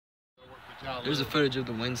There's a footage of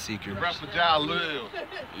the Windseeker.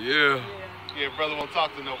 Yeah. Yeah, brother won't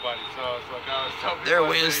talk to nobody, so it's like I was telling They're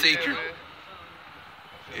people, Windseeker.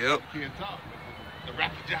 Yep. Can't talk. The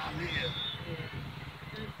rapper John live.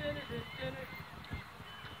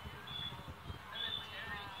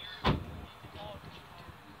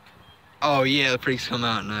 Oh yeah, the freaks come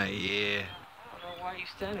out at night. Yeah. I don't know why you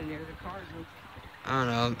standing there. The car's in. I don't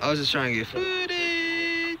know. I was just trying to get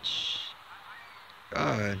footage.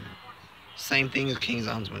 God. Same thing as King's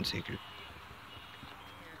On's Windseeker.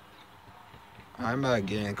 I'm about to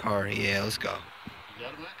get in the car. Yeah, let's go. You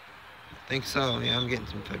got it, man? Think so. Yeah, I'm getting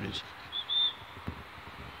some footage.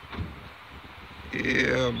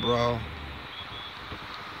 Yeah, bro.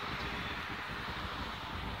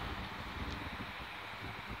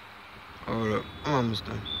 Hold up. I'm almost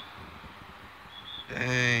done.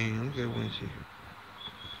 Dang, look at Windseeker.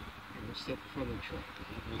 Step in front of the truck.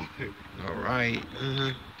 All right.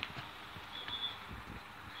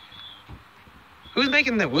 Who's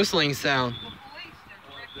making that whistling sound?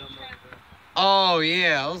 Oh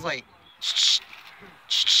yeah, I was like,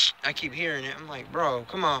 I keep hearing it. I'm like, bro,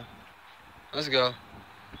 come on, let's go.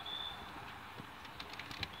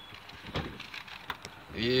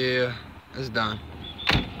 Yeah, it's done.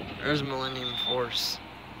 There's Millennium Force.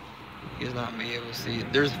 You guys not be able to see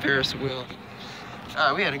it. There's the Ferris wheel. All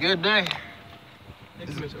right, we had a good day.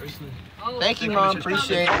 Thank you, Mom.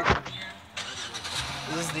 Appreciate it.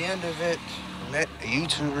 This is the end of it. Met a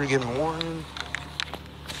YouTuber getting warning.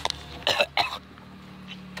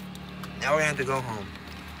 Now we're gonna have to go home.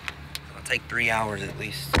 It'll take 3 hours at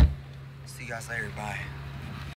least. See you guys later. Bye.